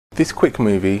This quick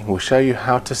movie will show you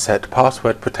how to set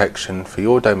password protection for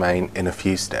your domain in a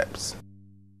few steps.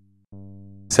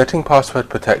 Setting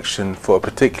password protection for a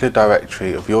particular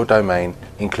directory of your domain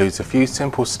includes a few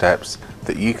simple steps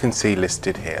that you can see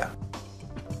listed here.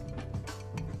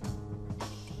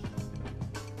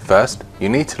 First, you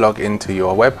need to log into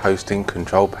your web hosting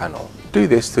control panel. Do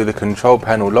this through the control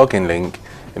panel login link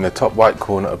in the top right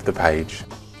corner of the page.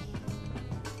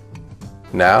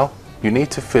 Now, you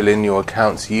need to fill in your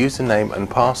account's username and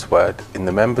password in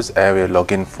the members area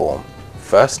login form.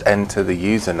 First, enter the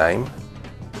username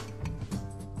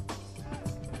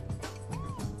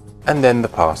and then the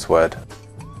password.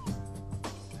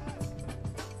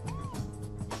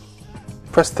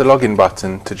 Press the login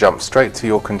button to jump straight to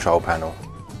your control panel.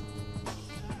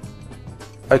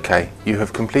 OK, you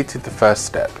have completed the first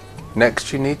step.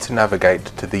 Next, you need to navigate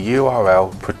to the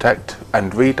URL Protect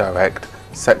and Redirect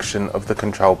section of the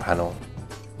control panel.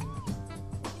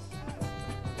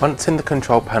 Once in the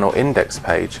control panel index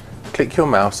page, click your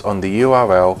mouse on the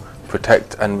URL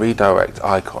Protect and Redirect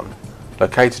icon,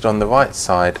 located on the right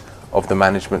side of the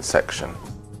management section.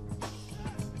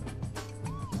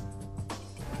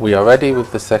 We are ready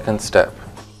with the second step.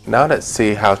 Now let's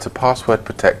see how to password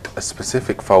protect a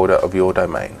specific folder of your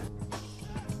domain.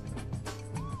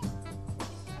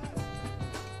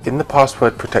 In the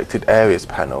Password Protected Areas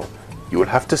panel, you will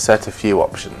have to set a few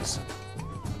options.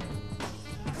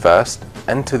 First,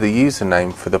 enter the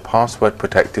username for the password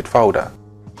protected folder.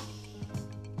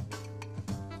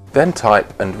 Then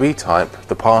type and retype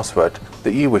the password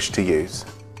that you wish to use.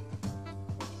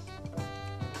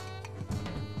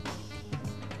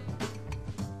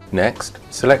 Next,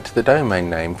 select the domain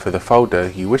name for the folder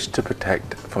you wish to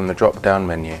protect from the drop-down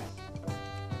menu.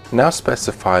 Now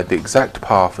specify the exact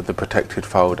path of the protected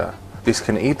folder. This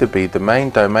can either be the main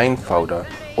domain folder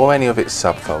or any of its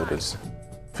subfolders.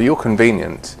 For your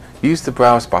convenience, use the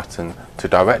Browse button to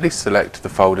directly select the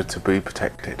folder to be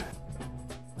protected.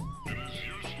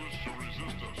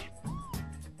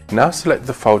 Now select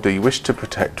the folder you wish to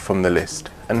protect from the list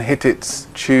and hit its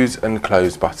Choose and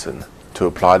Close button to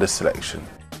apply the selection.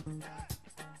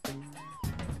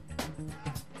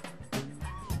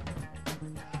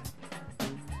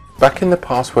 Back in the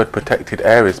Password Protected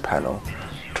Areas panel,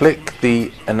 click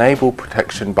the Enable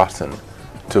Protection button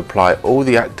to apply all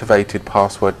the activated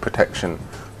password protection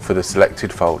for the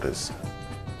selected folders.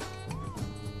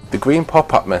 The green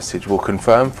pop-up message will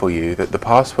confirm for you that the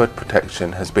password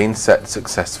protection has been set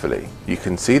successfully. You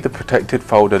can see the protected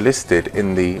folder listed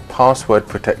in the Password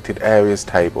Protected Areas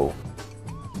table.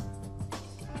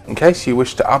 In case you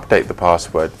wish to update the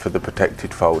password for the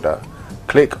protected folder,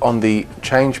 click on the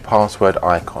Change Password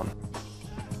icon.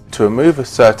 To remove a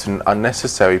certain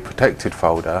unnecessary protected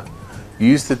folder,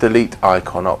 use the Delete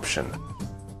icon option,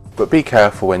 but be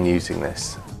careful when using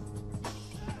this.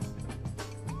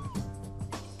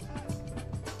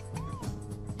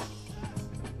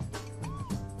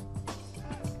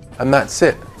 And that's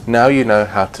it. Now you know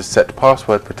how to set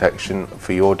password protection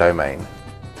for your domain.